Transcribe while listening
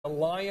A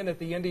lion at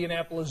the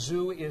Indianapolis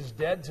Zoo is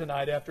dead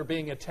tonight after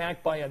being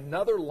attacked by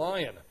another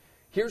lion.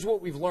 Here's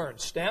what we've learned.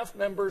 Staff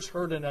members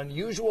heard an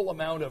unusual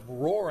amount of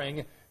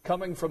roaring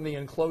coming from the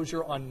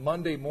enclosure on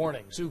Monday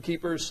morning.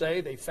 Zookeepers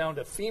say they found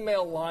a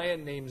female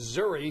lion named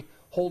Zuri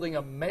holding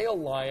a male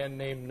lion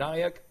named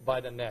Nayak by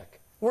the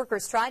neck.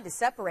 Workers tried to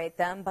separate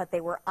them, but they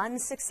were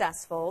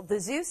unsuccessful. The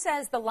zoo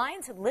says the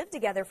lions had lived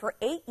together for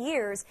 8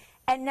 years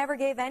and never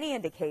gave any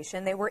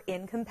indication they were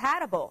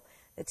incompatible.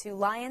 The two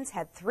lions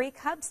had 3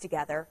 cubs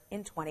together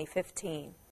in 2015.